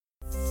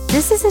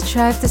This is a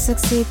Drive to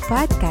Succeed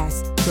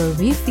podcast where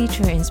we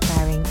feature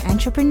inspiring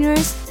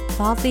entrepreneurs,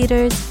 thought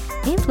leaders,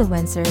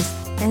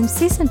 influencers, and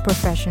seasoned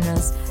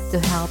professionals to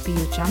help you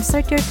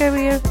jumpstart your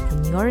career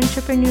and your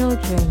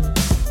entrepreneurial journey.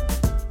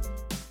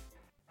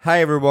 Hi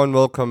everyone,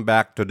 welcome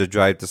back to the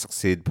Drive to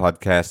Succeed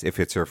podcast. If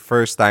it's your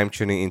first time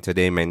tuning in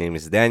today, my name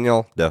is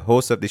Daniel, the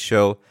host of the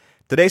show.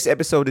 Today's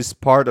episode is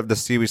part of the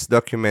series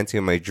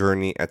documenting my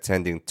journey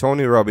attending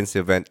Tony Robbins'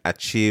 event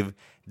Achieve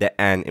the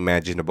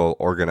Unimaginable,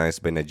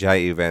 organized by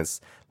Najai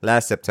Events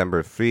last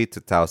September 3,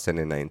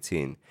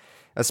 2019.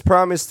 As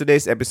promised,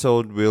 today's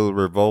episode will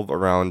revolve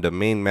around the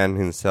main man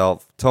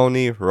himself,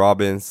 Tony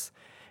Robbins,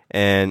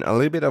 and a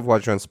little bit of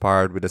what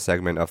transpired with the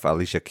segment of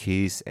Alicia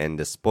Keys and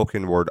the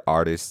spoken word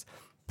artist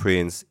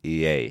Prince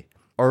EA.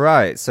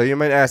 Alright, so you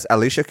might ask,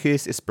 Alicia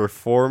Keys is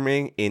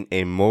performing in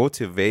a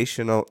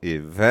motivational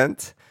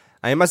event?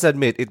 I must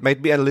admit, it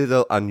might be a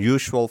little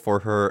unusual for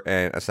her,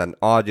 and as an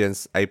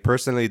audience, I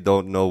personally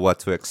don't know what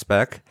to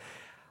expect.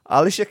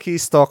 Alicia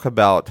Keys talked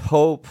about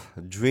hope,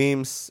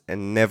 dreams,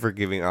 and never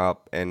giving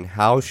up, and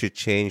how she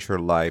changed her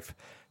life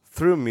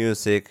through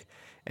music.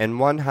 And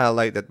one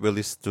highlight that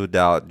really stood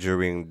out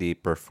during the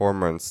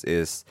performance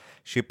is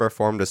she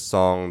performed a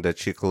song that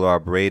she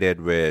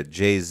collaborated with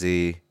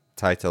Jay-Z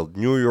titled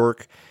New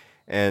York.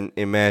 And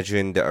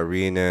imagine the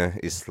arena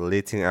is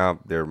lighting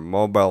up their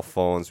mobile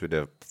phones with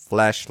a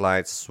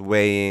flashlight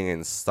swaying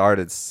and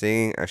started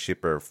singing as she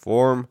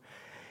performed.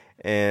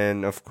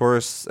 And of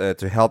course,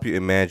 to help you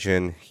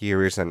imagine,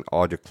 here is an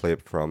audio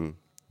clip from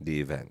the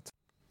event.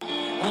 One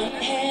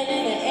hand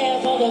in the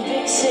air for the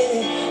big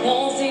city.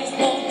 No seats,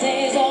 no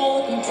days,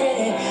 all looking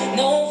pretty.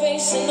 No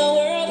face in the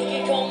world that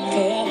can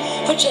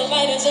compare. Put your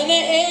lighters in the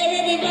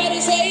air, everybody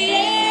say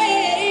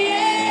yeah, yeah,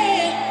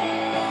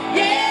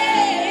 yeah.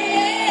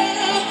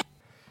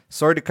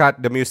 Sorry to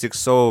cut the music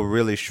so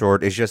really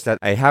short. It's just that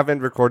I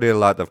haven't recorded a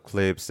lot of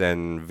clips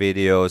and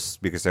videos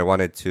because I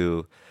wanted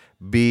to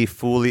be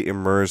fully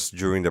immersed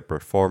during the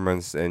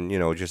performance and,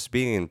 just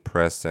being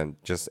impressed and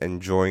just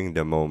enjoying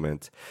the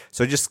moment.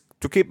 So just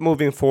to keep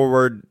moving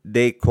forward,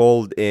 they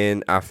called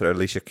in after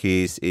Alicia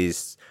Keys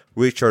is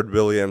Richard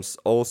Williams,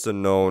 also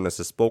known as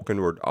a spoken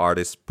word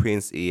artist,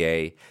 Prince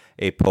EA,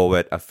 a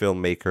poet, a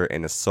filmmaker,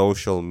 and a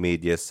social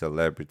media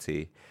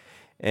celebrity.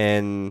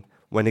 And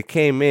when he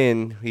came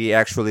in, he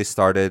actually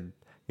started,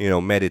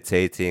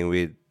 meditating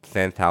with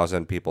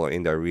 10,000 people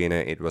in the arena.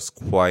 It was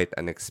quite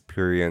an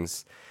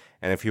experience.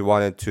 And if you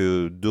wanted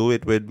to do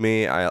it with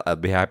me, I'll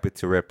be happy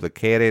to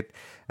replicate it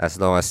as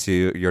long as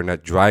you're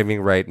not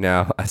driving right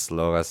now, as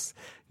long as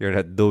you're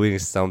not doing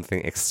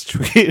something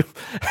extreme.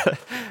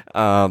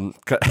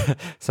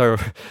 So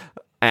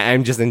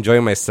I'm just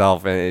enjoying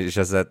myself, and it's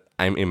just that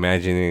I'm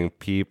imagining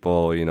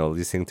people,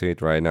 listening to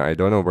it right now. I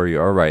don't know where you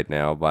are right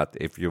now, but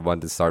if you want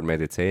to start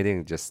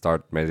meditating, just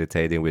start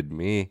meditating with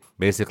me.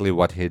 Basically,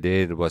 what he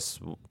did was,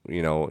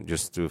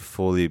 just to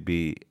fully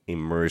be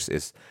immersed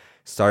is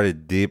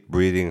started deep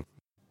breathing.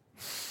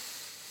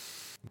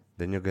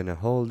 Then you're gonna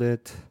hold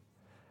it,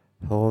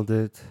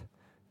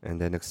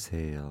 and then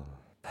exhale.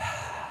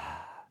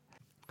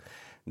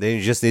 Then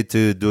you just need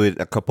to do it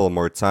a couple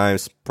more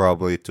times,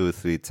 probably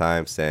 2-3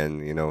 times,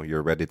 and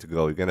you're ready to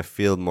go. You're gonna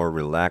feel more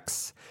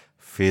relaxed,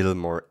 feel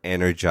more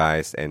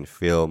energized, and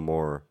feel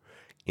more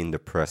in the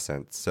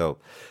present. So,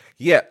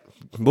 yeah,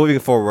 moving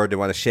forward, you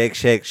want to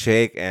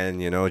shake,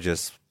 and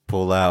just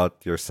pull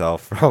out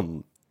yourself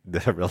from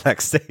the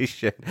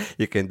relaxation.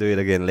 You can do it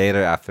again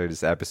later after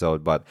this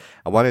episode, but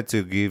I wanted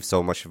to give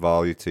so much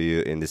value to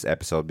you in this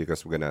episode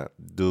because we're gonna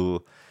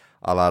do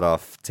a lot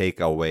of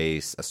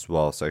takeaways as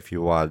well. So if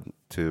you want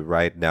to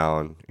write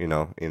down, in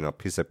a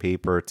piece of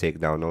paper, take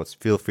down notes,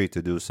 feel free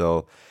to do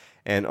so.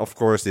 And of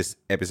course, this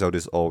episode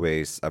is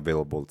always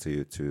available to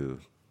you to,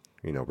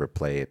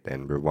 replay it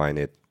and rewind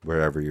it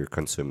wherever you're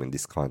consuming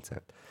this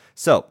content.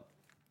 So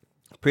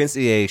Prince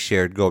EA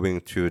shared going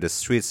through the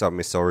streets of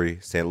Missouri,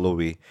 St.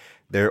 Louis.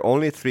 There are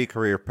only 3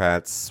 career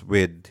paths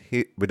with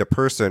a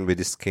person with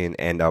this skin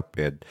end up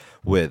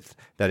with.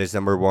 That is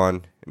number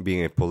 1,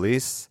 being a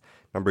police,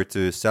 number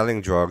 2, selling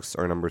drugs,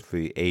 or number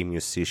 3, a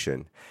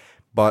musician.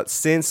 But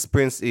since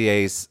Prince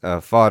EA's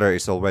father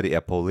is already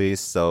a police,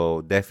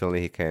 so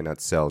definitely he cannot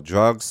sell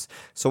drugs.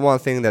 So one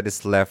thing that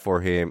is left for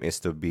him is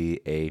to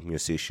be a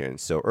musician.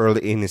 So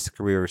early in his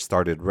career, he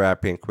started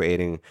rapping,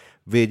 creating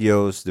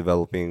videos,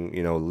 developing,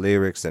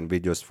 lyrics and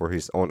videos for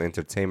his own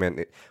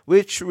entertainment,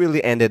 which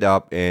really ended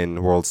up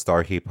in World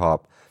Star Hip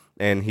Hop.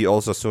 And he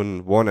also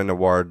soon won an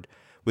award,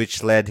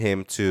 which led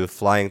him to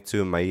flying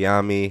to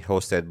Miami,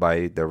 hosted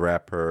by the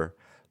rapper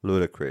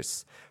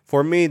Ludacris.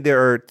 For me, there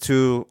are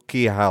 2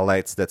 key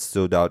highlights that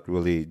stood out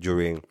really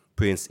during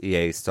Prince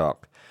EA's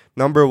talk.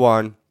 Number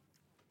 1,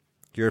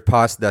 your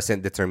past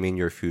doesn't determine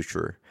your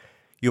future.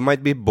 You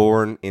might be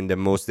born in the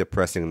most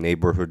depressing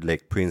neighborhood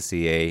like Prince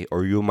EA,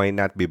 or you might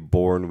not be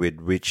born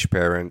with rich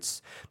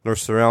parents, nor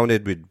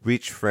surrounded with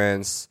rich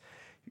friends,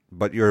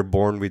 but you're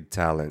born with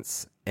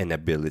talents and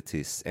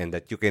abilities, and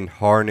that you can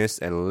harness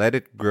and let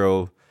it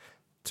grow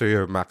to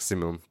your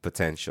maximum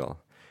potential.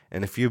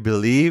 And if you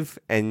believe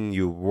and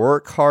you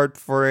work hard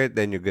for it,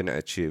 then you're going to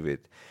achieve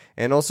it.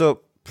 And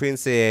also,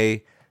 Prince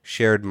AA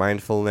shared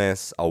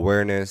mindfulness,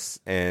 awareness,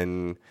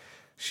 and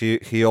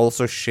he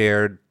also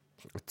shared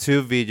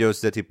 2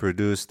 videos that he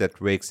produced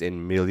that rakes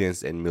in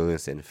millions and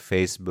millions in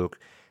Facebook,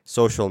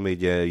 social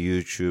media,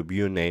 YouTube,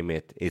 you name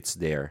it, it's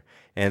there.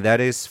 And that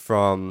is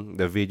from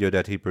the video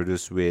that he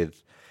produced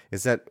with,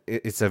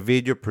 it's a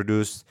video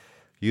produced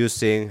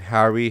using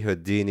Harry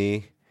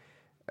Houdini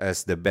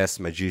as the best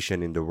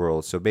magician in the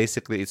world. So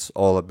basically, it's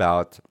all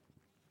about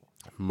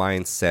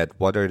mindset.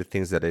 What are the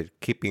things that are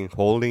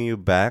holding you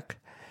back,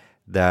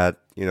 that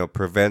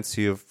prevents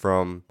you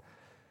from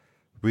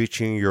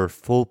reaching your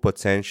full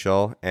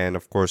potential? And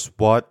of course,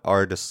 what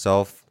are the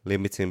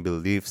self-limiting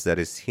beliefs that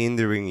is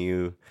hindering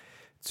you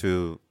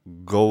to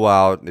go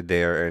out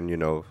there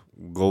and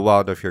go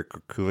out of your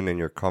cocoon and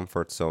your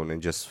comfort zone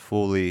and just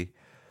fully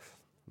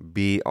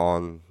be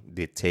on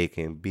the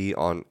taking, be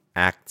on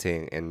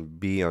acting, and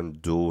be on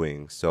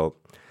doing. So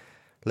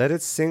let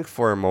it sink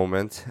for a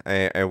moment.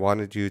 I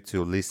wanted you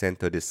to listen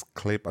to this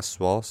clip as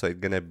well. So it's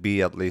gonna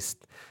be at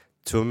least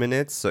 2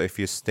 minutes. So if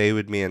you stay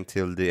with me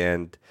until the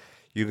end,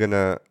 you're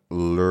gonna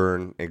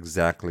learn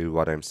exactly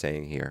what I'm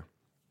saying here.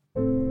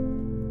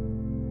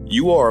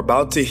 You are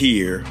about to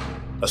hear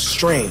a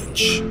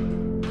strange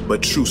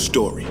but true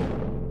story.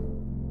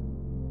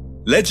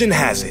 Legend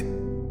has it,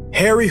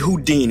 Harry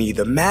Houdini,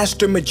 the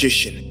master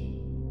magician,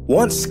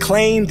 once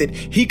claimed that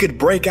he could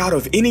break out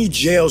of any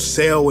jail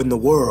cell in the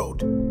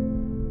world.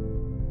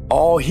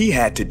 All he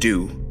had to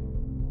do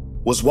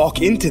was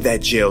walk into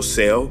that jail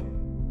cell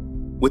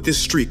with his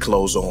street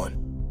clothes on.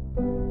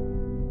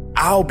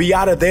 "I'll be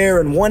out of there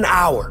in 1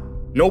 hour,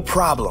 no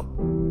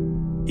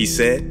problem," he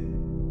said.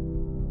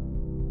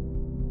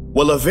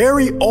 Well, a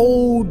very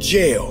old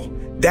jail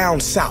down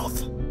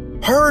south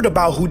heard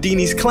about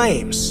Houdini's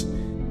claims,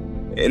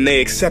 and they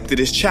accepted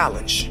his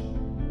challenge.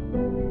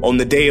 On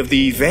the day of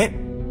the event,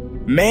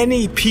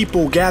 many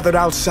people gathered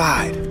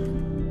outside.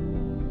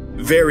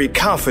 Very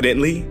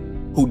confidently,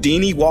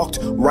 Houdini walked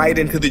right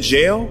into the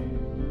jail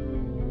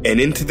and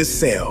into the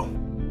cell,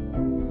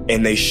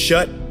 and they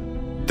shut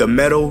the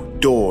metal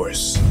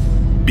doors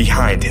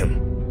behind him.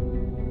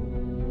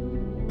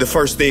 The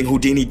first thing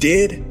Houdini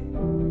did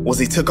was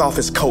he took off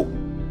his coat.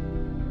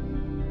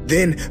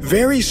 Then,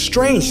 very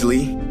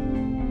strangely,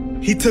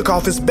 he took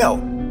off his belt.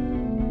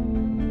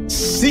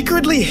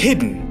 Secretly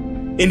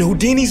hidden in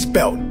Houdini's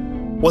belt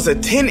was a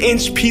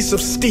 10-inch piece of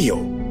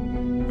steel,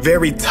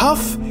 very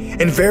tough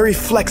and very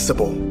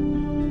flexible,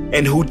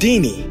 and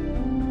Houdini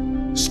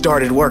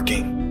started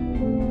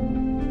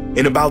working.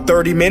 In about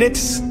 30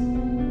 minutes,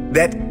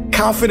 that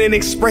confident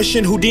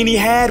expression Houdini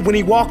had when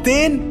he walked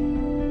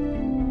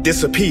in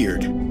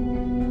disappeared.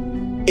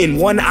 In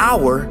 1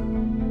 hour,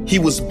 he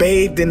was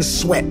bathed in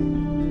sweat,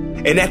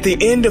 and at the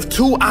end of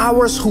 2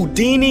 hours,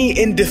 Houdini,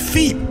 in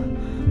defeat,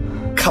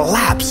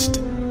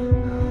 collapsed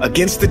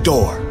against the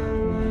door,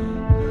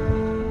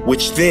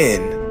 which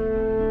then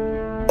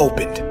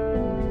opened.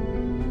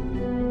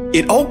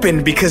 It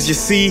opened because, you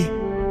see,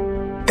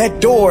 that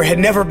door had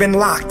never been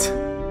locked.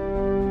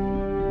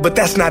 But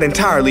that's not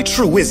entirely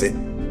true, is it?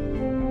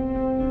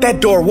 That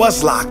door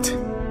was locked.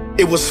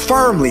 It was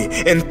firmly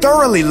and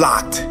thoroughly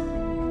locked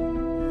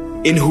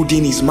in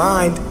Houdini's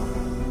mind,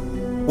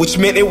 which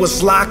meant it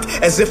was locked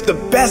as if the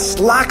best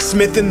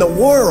locksmith in the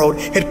world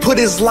had put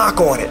his lock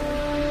on it.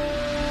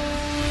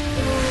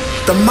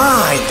 The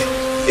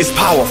mind is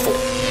powerful.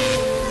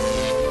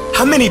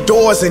 How many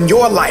doors in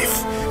your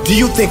life do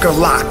you think are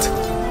locked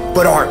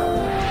but aren't?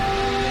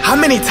 How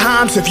many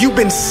times have you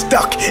been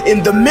stuck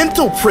in the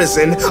mental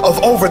prison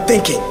of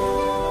overthinking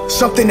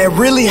something that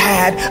really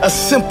had a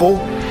simple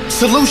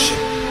solution?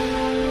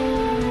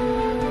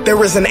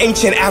 There is an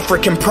ancient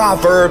African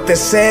proverb that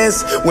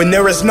says, when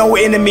there is no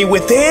enemy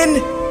within,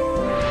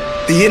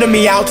 the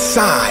enemy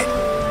outside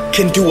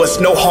can do us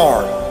no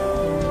harm.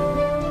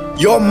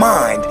 Your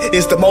mind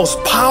is the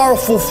most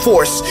powerful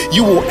force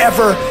you will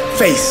ever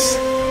face.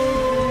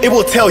 It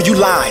will tell you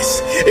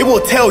lies. It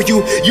will tell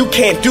you you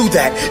can't do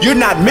that. You're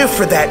not meant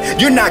for that.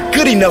 You're not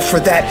good enough for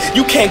that.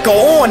 You can't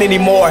go on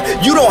anymore.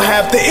 You don't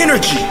have the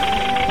energy.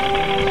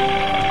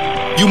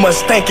 You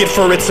must thank it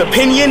for its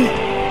opinion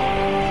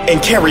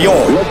and carry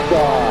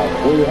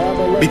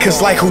on.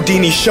 Because like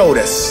Houdini showed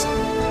us,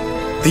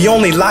 the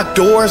only locked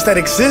doors that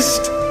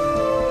exist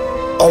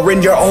are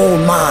in your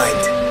own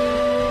mind.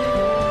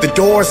 The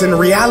doors in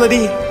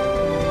reality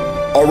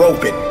are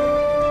open,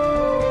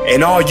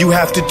 and all you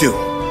have to do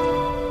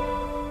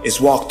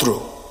is walk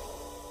through.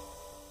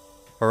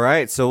 All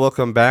right, so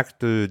welcome back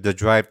to the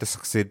Drive to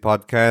Succeed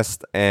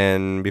podcast.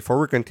 And before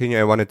we continue,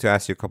 I wanted to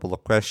ask you a couple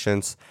of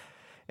questions,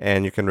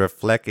 and you can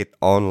reflect it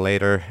on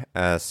later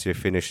as you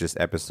finish this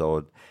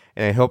episode.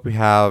 And I hope you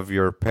have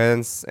your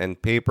pens and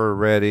paper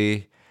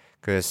ready,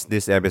 because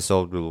this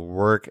episode will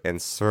work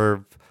and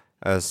serve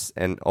as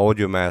an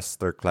audio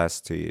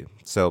masterclass to you.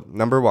 So,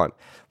 number one,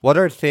 what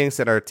are things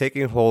that are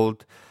taking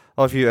hold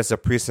of you as a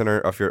prisoner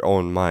of your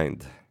own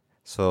mind?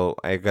 So,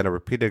 I'm going to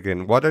repeat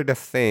again. What are the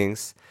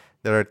things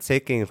that are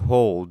taking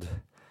hold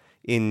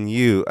in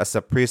you as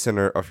a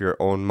prisoner of your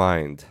own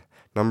mind.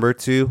 Number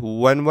 2,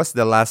 when was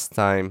the last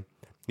time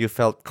you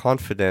felt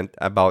confident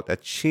about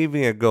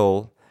achieving a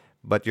goal,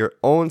 but your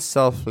own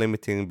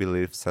self-limiting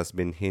beliefs has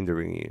been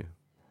hindering you?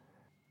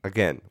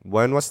 Again,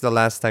 when was the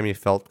last time you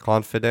felt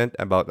confident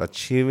about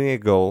achieving a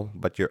goal,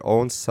 but your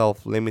own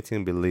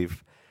self-limiting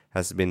belief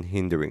has been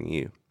hindering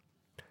you?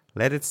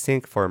 Let it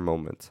sink for a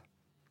moment.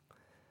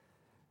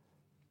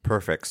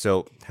 Perfect.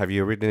 So, have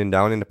you written it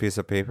down in a piece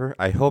of paper?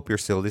 I hope you're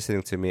still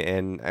listening to me,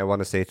 and I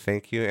want to say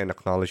thank you and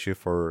acknowledge you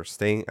for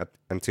staying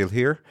until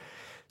here.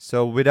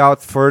 So,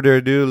 without further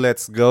ado,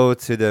 let's go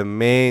to the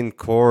main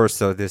course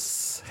of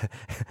this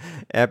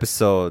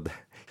episode.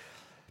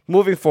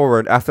 Moving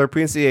forward, after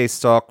Prince EA's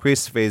talk,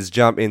 Chris Faze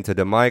jumped into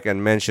the mic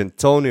and mentioned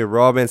Tony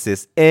Robbins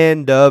is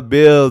in the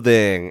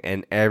building.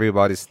 And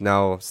everybody's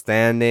now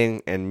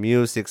standing and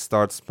music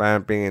starts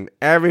pumping and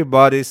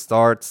everybody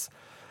starts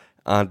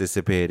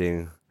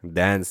anticipating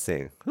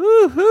dancing.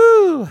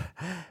 Woohoo!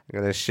 I'm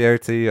going to share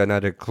to you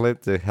another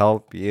clip to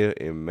help you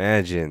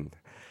imagine.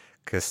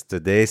 Because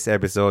today's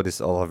episode is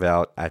all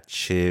about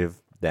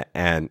achieve the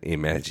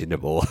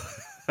unimaginable.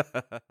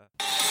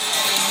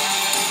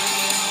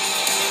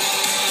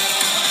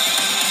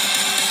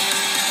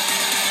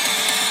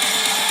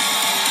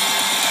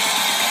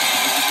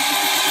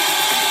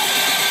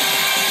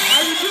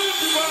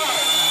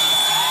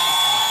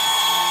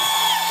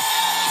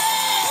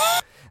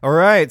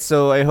 Alright,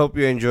 so I hope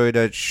you enjoyed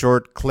that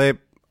short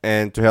clip,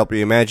 and to help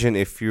you imagine,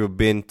 if you've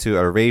been to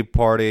a rave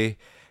party,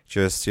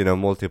 just,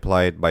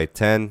 multiply it by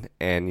 10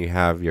 and you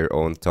have your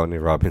own Tony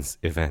Robbins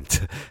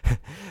event.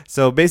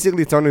 So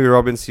basically, Tony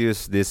Robbins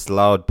used this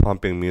loud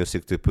pumping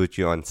music to put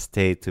you on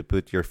state, to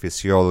put your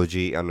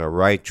physiology on the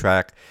right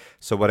track.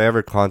 So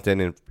whatever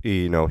content,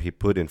 he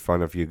put in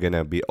front of you,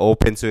 gonna be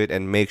open to it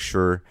and make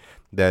sure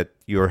that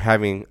you're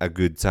having a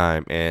good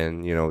time.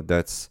 And,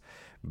 that's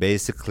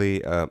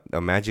basically a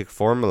magic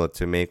formula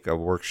to make a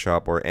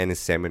workshop or any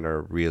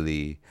seminar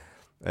really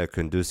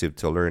conducive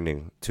to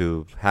learning,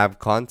 to have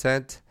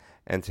content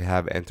and to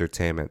have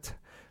entertainment.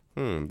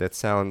 That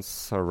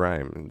sounds a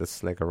rhyme.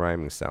 That's like a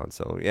rhyming sound.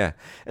 So yeah.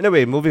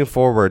 Anyway, moving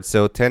forward.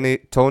 So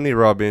Tony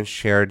Robbins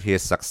shared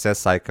his success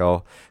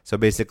cycle. So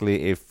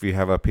basically, if you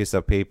have a piece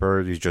of paper,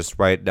 you just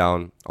write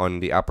down on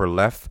the upper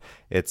left,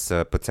 it's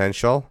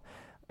potential,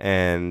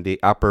 and the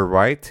upper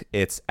right,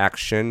 it's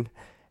action,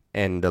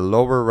 and the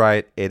lower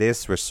right, it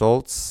is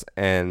results,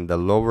 and the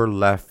lower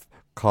left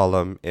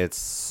column, it's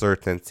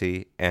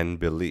certainty and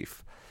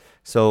belief.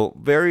 So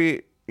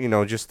very,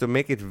 just to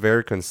make it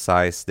very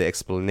concise, the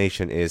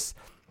explanation is,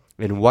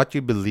 in what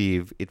you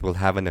believe, it will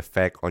have an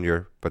effect on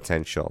your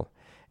potential.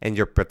 And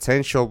your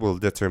potential will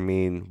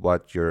determine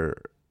what your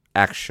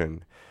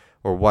action,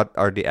 or what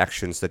are the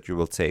actions that you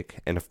will take.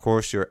 And of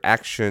course, your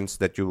actions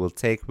that you will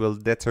take will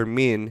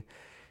determine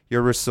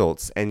your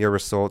results, and your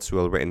results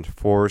will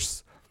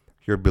reinforce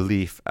your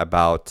belief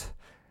about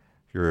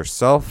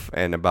yourself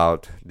and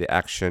about the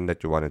action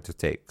that you wanted to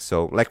take.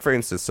 So like for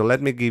instance, so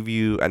let me give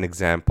you an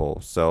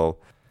example. So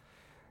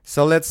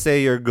let's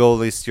say your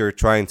goal is you're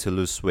trying to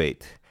lose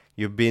weight.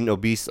 You've been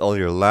obese all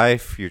your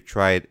life. You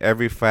tried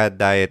every fad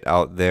diet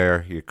out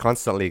there. You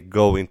constantly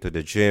go into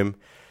the gym,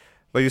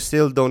 but you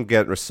still don't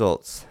get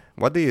results.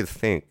 What do you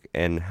think,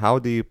 and how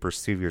do you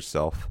perceive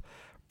yourself?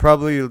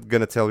 Probably you're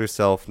going to tell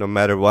yourself, no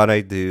matter what I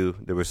do,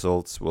 the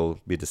results will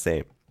be the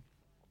same.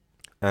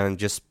 And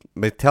just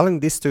by telling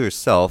this to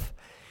yourself,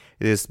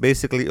 it is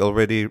basically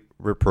already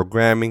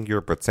reprogramming your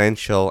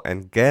potential.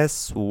 And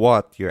guess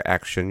what your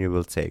action you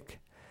will take?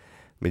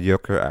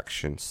 Mediocre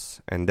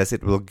actions. And thus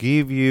it will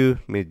give you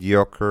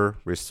mediocre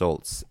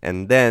results.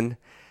 And then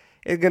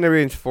it's going to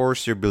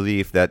reinforce your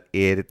belief that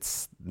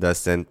it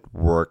doesn't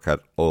work at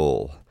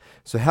all.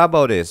 So how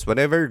about this?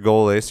 Whatever your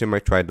goal is, you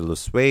might try to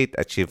lose weight,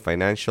 achieve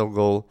financial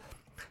goal.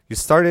 You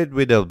started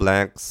with a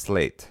blank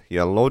slate.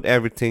 You unload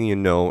everything you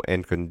know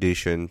and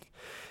conditioned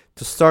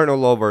to start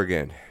all over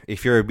again.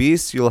 If you're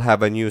obese, you'll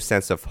have a new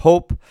sense of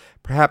hope.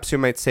 Perhaps you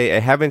might say, I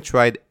haven't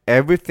tried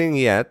everything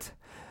yet.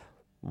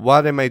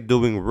 What am I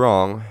doing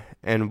wrong?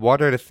 And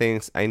what are the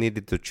things I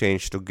needed to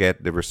change to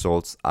get the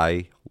results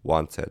I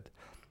wanted?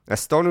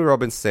 As Tony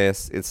Robbins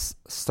says, it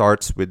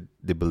starts with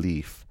the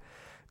belief,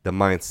 the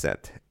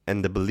mindset.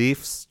 And the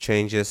beliefs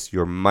changes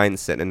your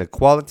mindset. And the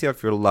quality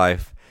of your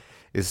life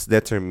is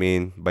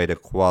determined by the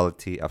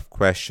quality of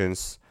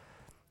questions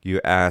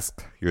you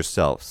ask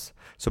yourselves.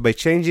 So by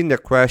changing the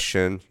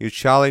question, you're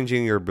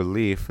challenging your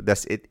belief,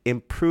 thus it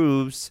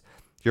improves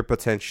your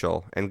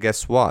potential. And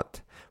guess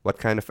what? What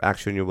kind of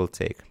action you will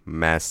take?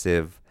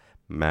 Massive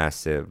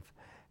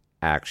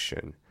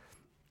action.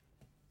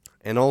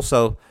 And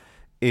also,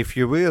 if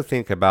you really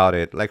think about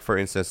it, like for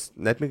instance,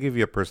 let me give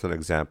you a personal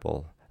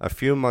example. A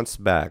few months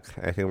back,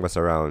 I think it was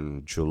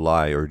around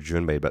July or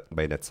June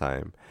by that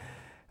time,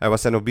 I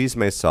was an obese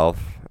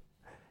myself,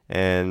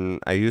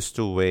 and I used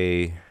to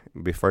weigh,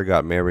 before I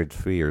got married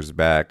 3 years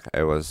back,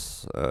 I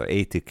was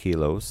 80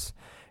 kilos.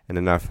 And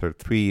then after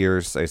 3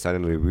 years, I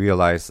suddenly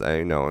realized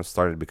I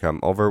started to become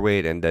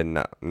overweight, and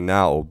then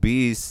now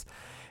obese.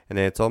 And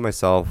then I told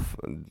myself,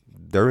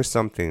 there is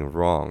something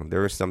wrong.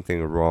 There is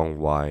something wrong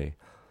why,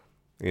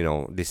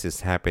 this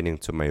is happening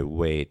to my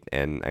weight,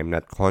 and I'm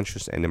not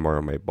conscious anymore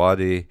of my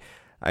body.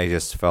 I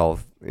just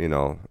felt,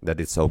 that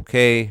it's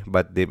okay,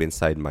 but deep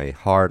inside my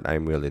heart,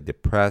 I'm really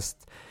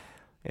depressed,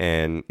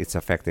 and it's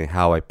affecting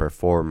how I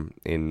perform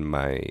in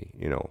my,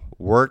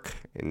 work,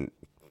 and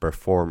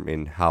perform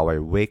in how I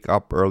wake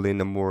up early in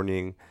the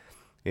morning,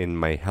 in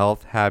my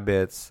health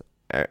habits,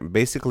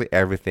 basically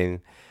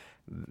everything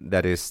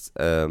that is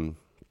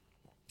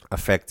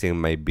affecting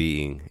my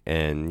being.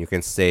 And you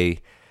can say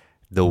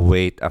the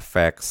weight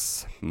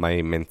affects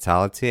my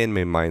mentality and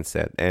my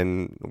mindset.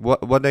 And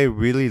what I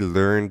really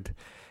learned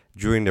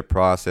during the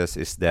process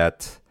is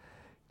that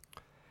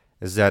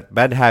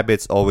bad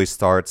habits always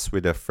starts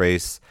with the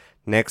phrase,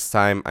 next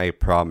time I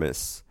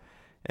promise.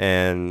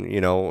 And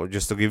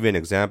just to give you an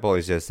example,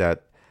 is just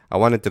that I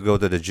wanted to go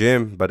to the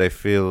gym, but I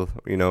feel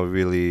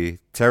really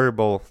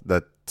terrible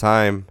that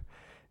time.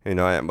 But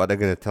I'm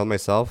gonna tell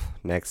myself,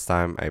 next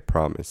time I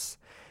promise.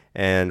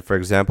 And for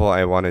example,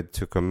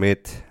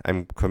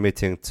 I'm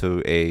committing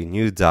to a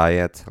new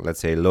diet, let's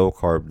say low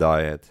carb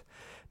diet,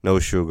 no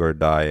sugar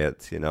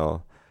diet,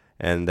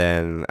 and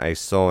then I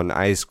saw an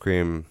ice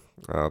cream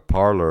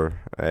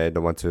parlor. I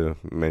don't want to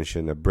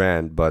mention a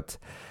brand, but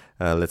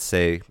let's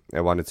say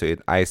I wanted to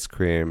eat ice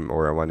cream,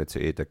 or I wanted to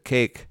eat a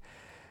cake.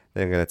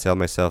 Then I'm going to tell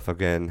myself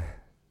again,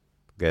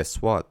 guess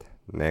what?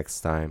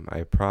 Next time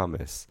I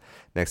promise.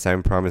 Next time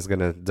I promise I'm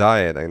going to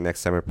diet. And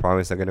next time I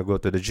promise I'm going to go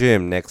to the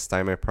gym. Next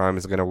time I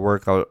promise I'm going to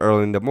work out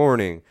early in the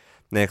morning.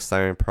 Next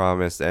time I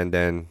promise. And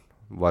then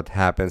what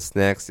happens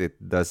next?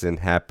 It doesn't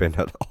happen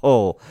at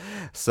all.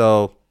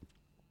 So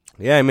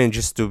yeah,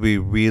 just to be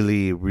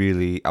really,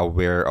 really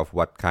aware of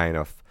what kind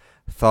of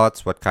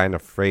thoughts, what kind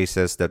of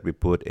phrases that we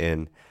put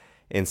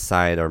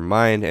inside our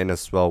mind, and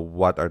as well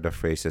what are the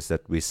phrases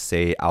that we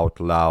say out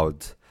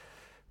loud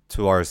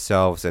to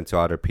ourselves and to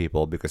other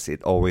people, because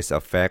it always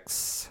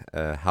affects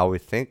how we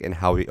think and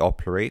how we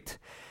operate.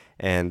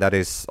 And that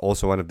is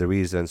also one of the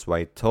reasons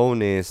why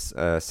Tony's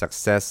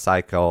success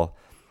cycle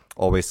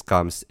always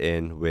comes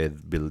in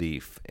with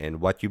belief.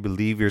 And what you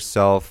believe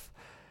yourself,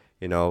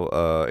 it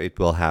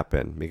will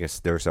happen, because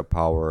there's a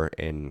power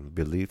in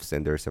beliefs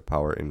and there's a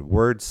power in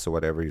words. So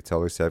whatever you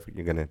tell yourself,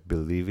 you're going to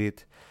believe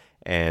it.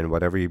 And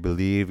whatever you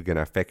believe, you're going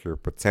to affect your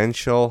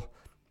potential.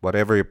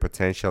 Whatever your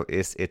potential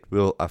is, it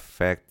will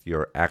affect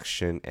your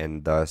action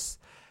and thus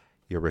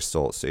your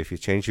results. So if you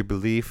change your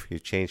belief, you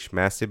change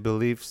massive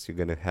beliefs, you're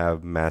going to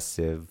have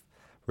massive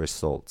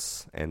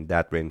results. And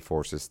that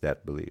reinforces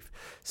that belief.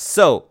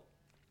 So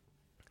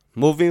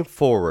moving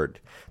forward,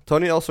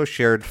 Tony also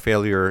shared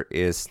failure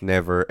is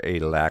never a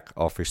lack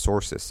of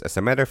resources. As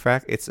a matter of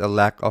fact, it's a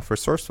lack of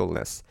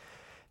resourcefulness.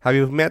 Have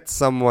you met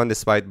someone,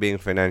 despite being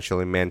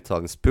financially, mental,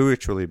 and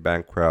spiritually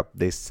bankrupt,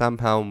 they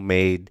somehow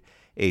made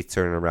a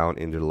turnaround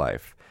in their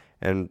life?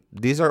 And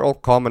these are all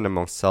common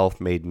among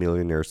self-made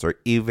millionaires, or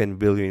even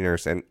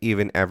billionaires, and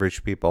even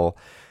average people,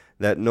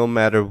 that no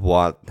matter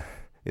what,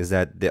 is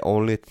that the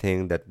only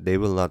thing that they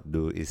will not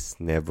do is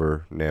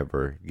never,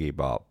 never give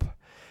up.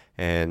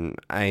 And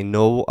I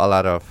know a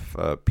lot of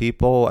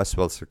people, as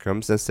well as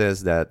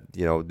circumstances, that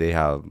they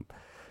have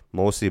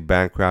mostly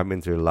bankrupt in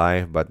their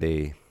life, but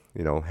they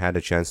had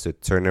a chance to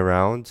turn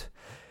around.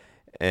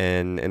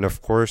 And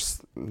of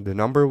course, the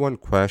number one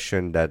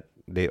question that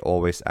they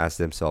always ask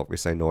themselves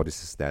is, I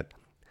notice, is that,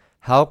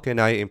 how can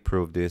I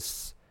improve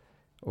this,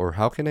 or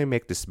how can I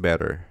make this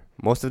better?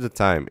 Most of the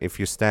time, if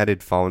you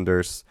studied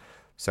founders,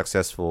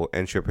 successful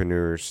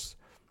entrepreneurs,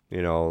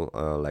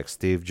 like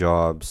Steve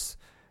Jobs,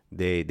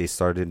 they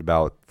started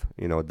about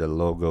the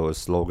logo,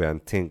 slogan,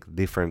 think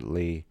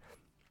differently,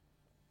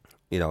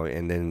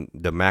 and then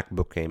the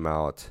MacBook came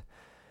out,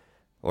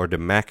 or the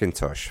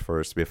Macintosh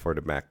first before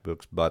the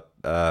MacBooks. But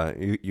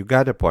you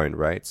got the point,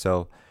 right?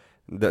 So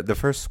the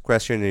first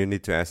question you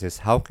need to ask is,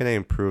 how can I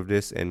improve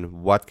this,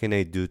 and what can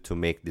I do to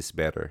make this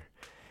better?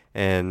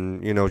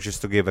 And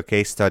just to give a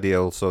case study,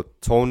 also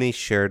Tony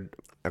shared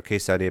a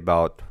case study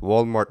about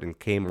Walmart and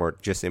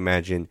Kmart. Just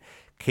imagine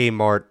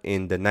Kmart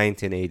in the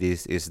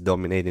 1980s is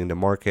dominating the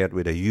market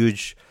with a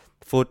huge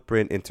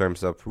footprint in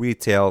terms of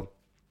retail,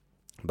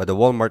 but the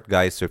Walmart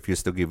guys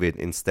refuse to give it.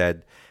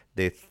 Instead,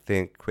 they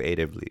think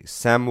creatively.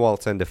 Sam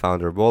Walton, the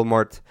founder of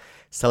Walmart,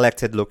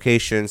 selected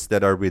locations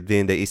that are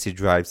within the easy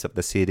drives of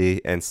the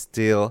city and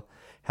still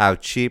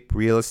have cheap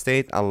real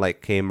estate,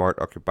 unlike Kmart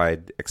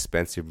occupied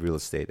expensive real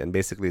estate. And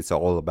basically, it's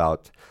all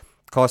about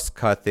cost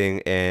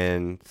cutting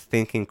and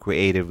thinking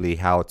creatively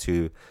how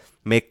to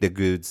make the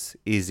goods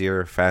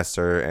easier,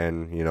 faster,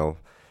 and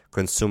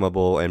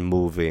consumable and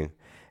moving.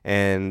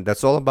 And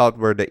that's all about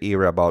where the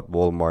era about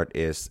Walmart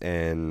is,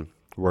 and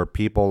where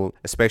people,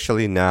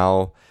 especially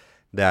now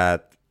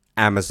that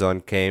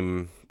Amazon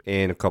came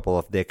in a couple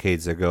of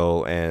decades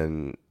ago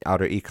and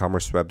other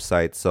e-commerce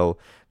websites. So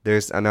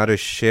there's another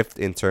shift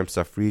in terms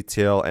of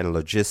retail and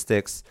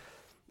logistics,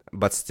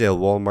 but still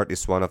Walmart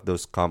is one of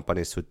those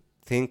companies who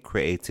think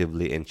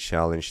creatively and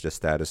challenge the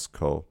status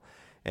quo.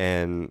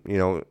 And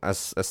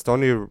as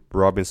Tony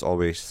Robbins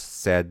always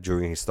said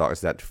during his talk,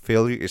 is that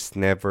failure is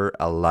never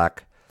a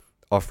lack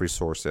of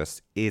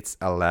resources. It's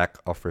a lack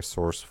of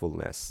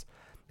resourcefulness.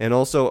 And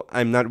also,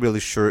 I'm not really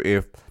sure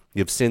if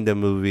you've seen the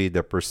movie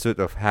The Pursuit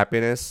of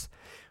Happiness.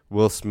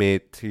 Will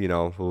Smith,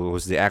 who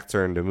was the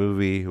actor in the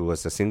movie, who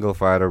was a single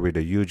father with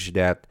a huge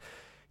debt,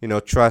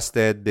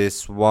 trusted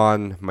this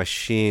one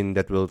machine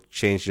that will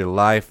change your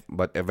life,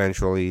 but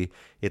eventually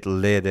it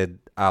led it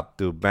up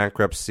to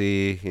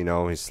bankruptcy.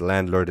 His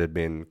landlord had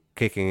been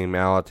kicking him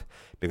out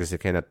because he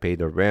cannot pay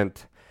the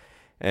rent.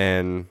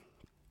 And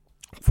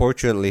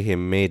fortunately, he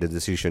made the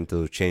decision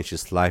to change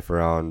his life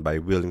around by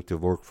willing to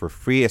work for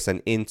free as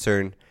an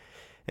intern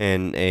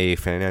in a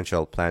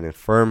financial planning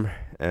firm.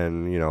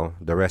 And,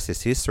 the rest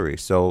is history.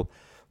 So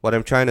what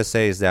I'm trying to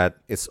say is that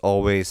it's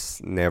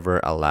always never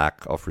a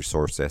lack of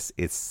resources.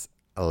 It's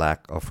a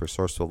lack of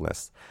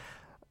resourcefulness.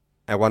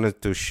 I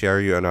wanted to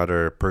share you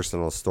another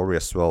personal story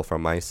as well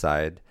from my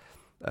side.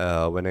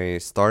 When I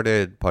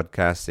started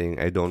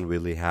podcasting, I don't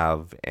really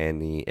have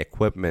any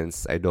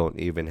equipments. I don't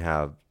even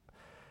have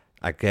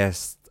a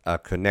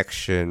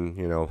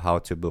connection, how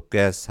to book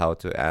guests, how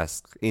to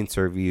ask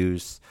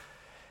interviews,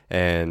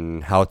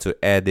 and how to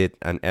edit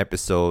an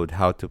episode,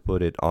 how to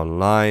put it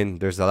online.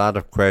 There's a lot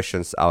of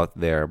questions out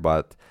there,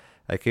 but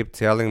I keep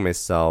telling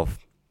myself,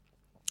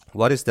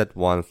 what is that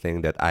one thing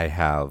that I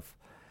have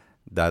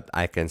that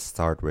I can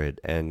start with?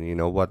 And you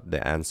know what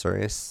the answer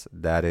is?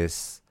 That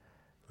is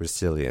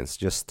resilience.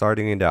 Just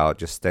starting it out,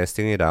 just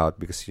testing it out,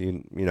 because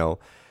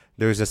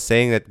there's a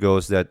saying that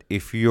goes that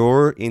if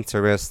you're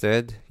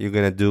interested, you're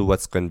going to do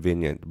what's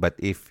convenient. But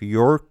if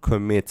you're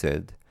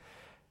committed,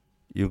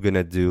 you're going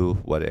to do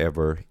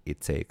whatever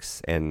it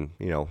takes. And,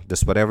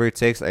 just whatever it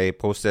takes. I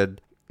posted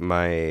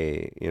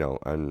my,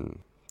 an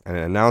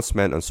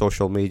announcement on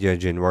social media in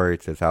January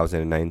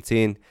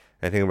 2019.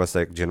 I think it was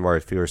like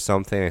January 3 or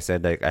something. I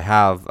said, I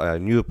have a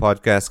new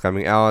podcast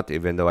coming out,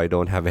 even though I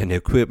don't have any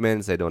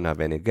equipment. I don't have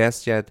any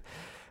guests yet.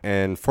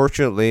 And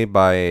fortunately,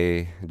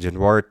 by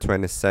January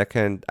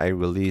 22nd, I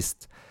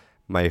released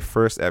my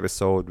first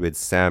episode with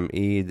Sam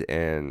Eid,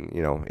 and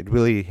it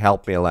really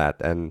helped me a lot.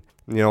 And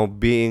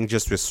being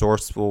just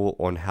resourceful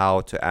on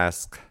how to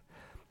ask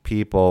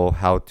people,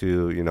 how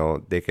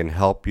to they can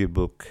help you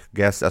book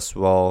guests as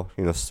well.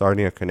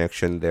 Starting a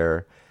connection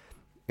there.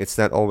 It's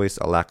not always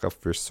a lack of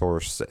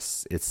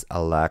resources. It's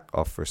a lack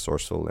of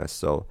resourcefulness.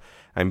 So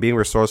I'm being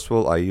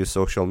resourceful. I use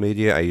social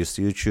media. I use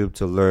YouTube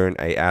to learn.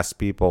 I ask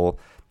people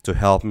to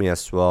help me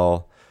as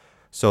well.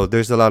 So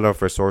there's a lot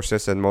of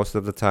resources, and most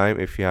of the time,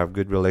 if you have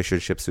good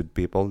relationships with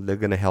people, they're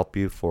gonna help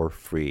you for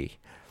free.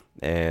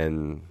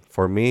 And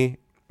for me,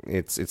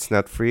 it's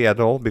not free at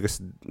all,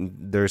 because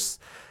there's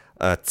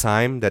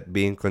time that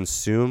being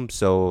consumed.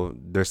 So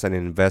there's an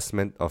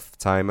investment of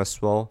time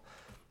as well.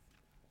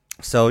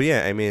 So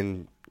yeah,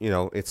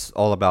 it's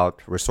all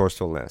about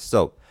resourcefulness.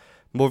 So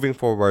moving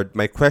forward,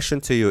 my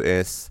question to you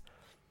is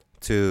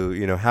to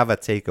have a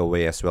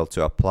takeaway as well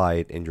to apply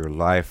it in your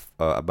life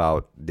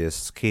about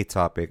this key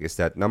topic. Is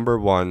that number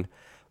one,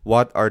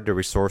 what are the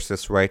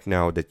resources right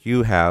now that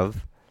you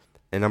have?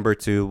 And number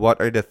two, what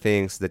are the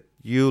things that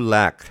you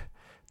lack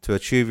to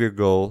achieve your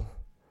goal?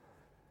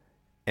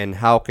 And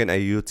how can I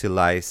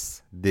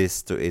utilize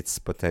this to its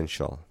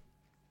potential?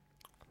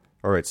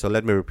 All right, so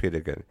let me repeat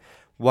again.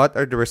 What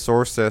are the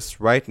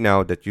resources right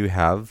now that you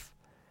have?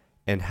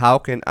 And how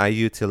can I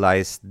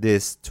utilize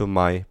this to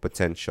my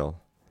potential?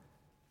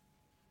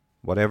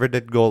 Whatever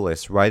that goal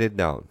is, write it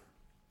down.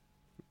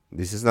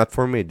 This is not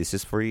for me. This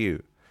is for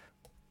you.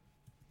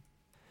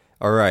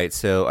 All right.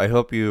 So I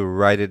hope you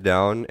write it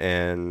down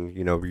and,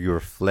 you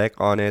reflect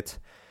on it.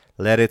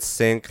 Let it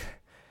sink.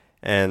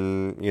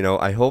 And,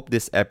 I hope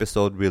this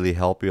episode really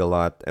helped you a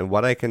lot. And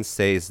what I can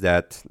say is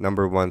that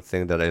number one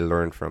thing that I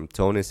learned from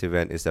Tony's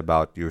event is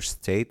about your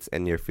state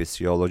and your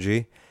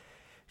physiology.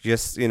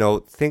 Just,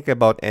 think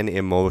about any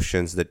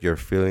emotions that you're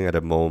feeling at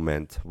a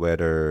moment,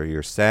 whether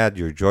you're sad,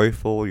 you're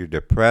joyful, you're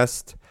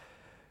depressed,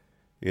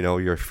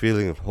 you're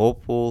feeling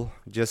hopeful.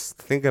 Just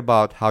think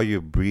about how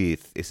you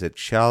breathe. Is it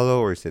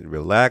shallow or is it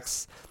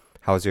relaxed?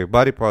 How's your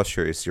body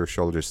posture? Is your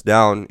shoulders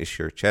down? Is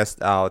your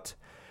chest out?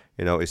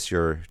 Is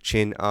your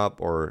chin up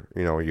or,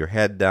 your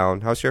head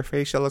down? How's your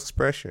facial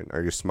expression?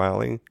 Are you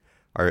smiling?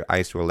 Are your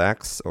eyes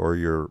relaxed or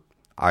your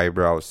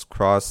eyebrows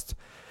crossed?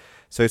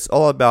 So it's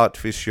all about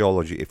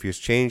physiology. If you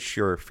change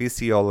your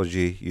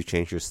physiology, you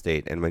change your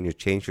state. And when you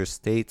change your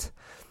state,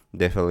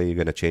 definitely you're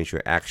going to change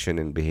your action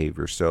and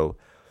behavior. So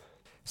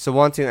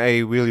one thing I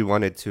really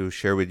wanted to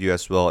share with you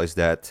as well is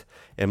that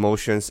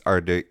emotions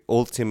are the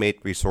ultimate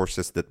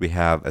resources that we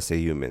have as a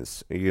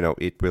humans.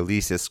 It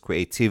releases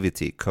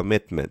creativity,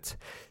 commitment,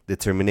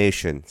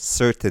 determination,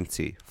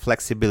 certainty,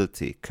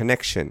 flexibility,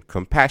 connection,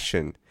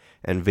 compassion,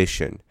 and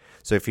vision.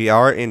 So if you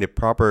are in the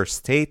proper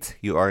state,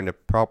 you are in the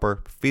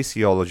proper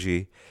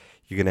physiology,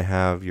 you're going to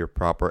have your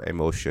proper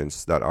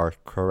emotions that are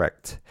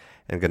correct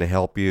and going to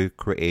help you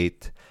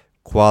create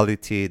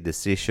quality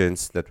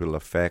decisions that will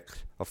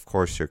affect, of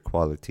course, your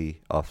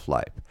quality of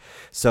life.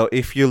 So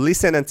if you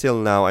listen until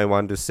now, I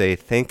want to say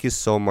thank you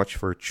so much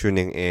for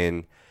tuning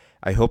in.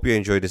 I hope you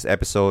enjoyed this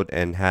episode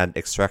and had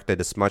extracted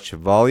as much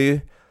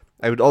value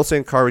I would also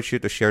encourage you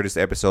to share this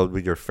episode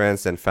with your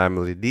friends and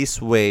family.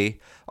 This way,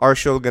 our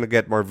show is going to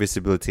get more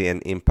visibility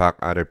and impact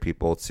other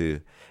people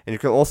too. And you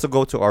can also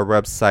go to our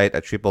website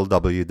at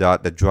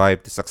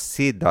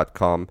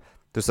www.thedrivetosucceed.com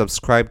to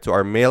subscribe to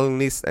our mailing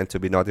list and to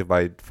be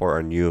notified for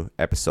our new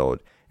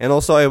episode. And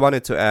also, I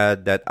wanted to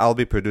add that I'll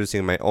be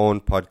producing my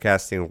own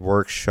podcasting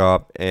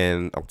workshop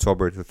in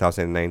October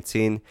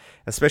 2019,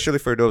 especially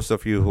for those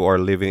of you who are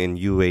living in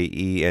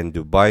UAE and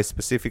Dubai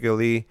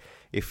specifically.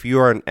 If you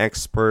are an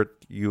expert,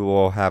 you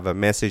will have a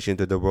message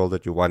into the world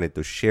that you wanted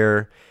to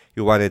share,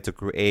 you wanted to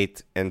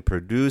create and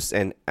produce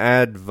and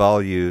add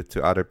value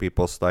to other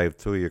people's life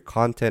through your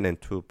content and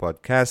through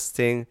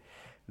podcasting,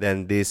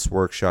 then this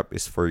workshop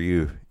is for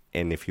you.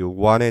 And if you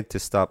wanted to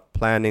stop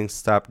planning,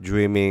 stop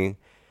dreaming,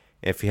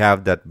 if you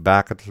have that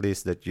bucket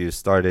list that you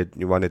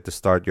wanted to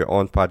start your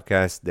own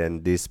podcast,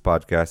 then this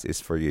podcast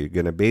is for you. You're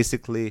going to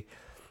basically,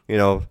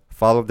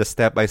 follow the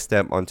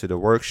step-by-step onto the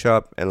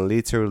workshop, and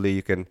literally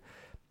you can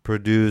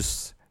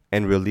produce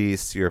and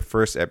release your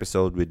first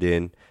episode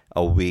within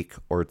a week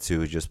or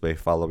two just by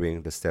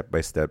following the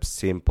step-by-step,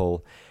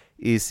 simple,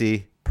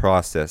 easy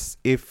process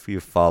if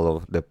you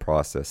follow the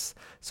process.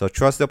 So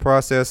trust the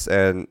process,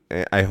 and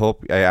I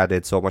hope I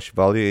added so much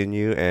value in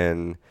you.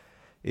 And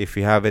if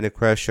you have any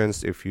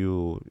questions, if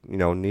you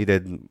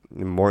needed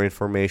more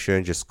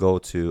information, just go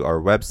to our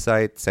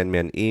website, send me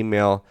an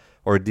email,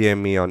 or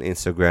DM me on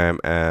Instagram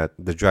at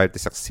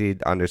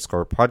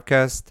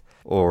thedrivetosucceed_podcast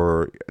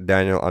or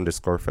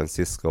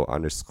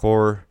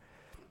Daniel_Francisco_,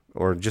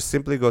 or just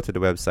simply go to the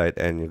website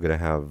and you're going to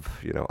have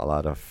a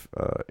lot of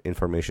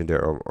information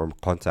there, or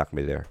contact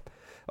me there.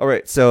 All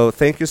right, so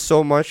thank you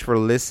so much for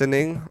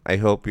listening. I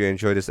hope you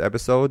enjoyed this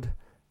episode.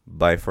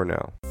 Bye for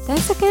now.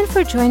 Thanks again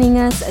for joining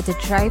us at the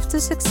Drive to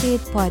Succeed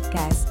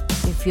podcast.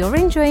 If you're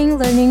enjoying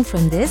learning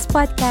from this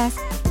podcast,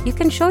 you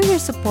can show your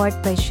support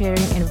by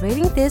sharing and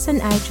rating this on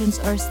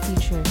iTunes or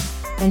Stitcher,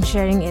 and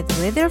sharing it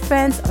with your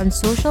friends on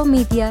social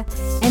media,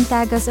 and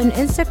tag us on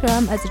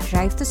Instagram at the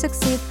Drive to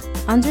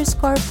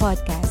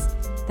Succeed_podcast.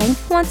 Thank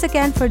you once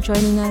again for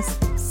joining us.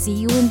 See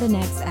you in the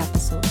next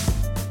episode.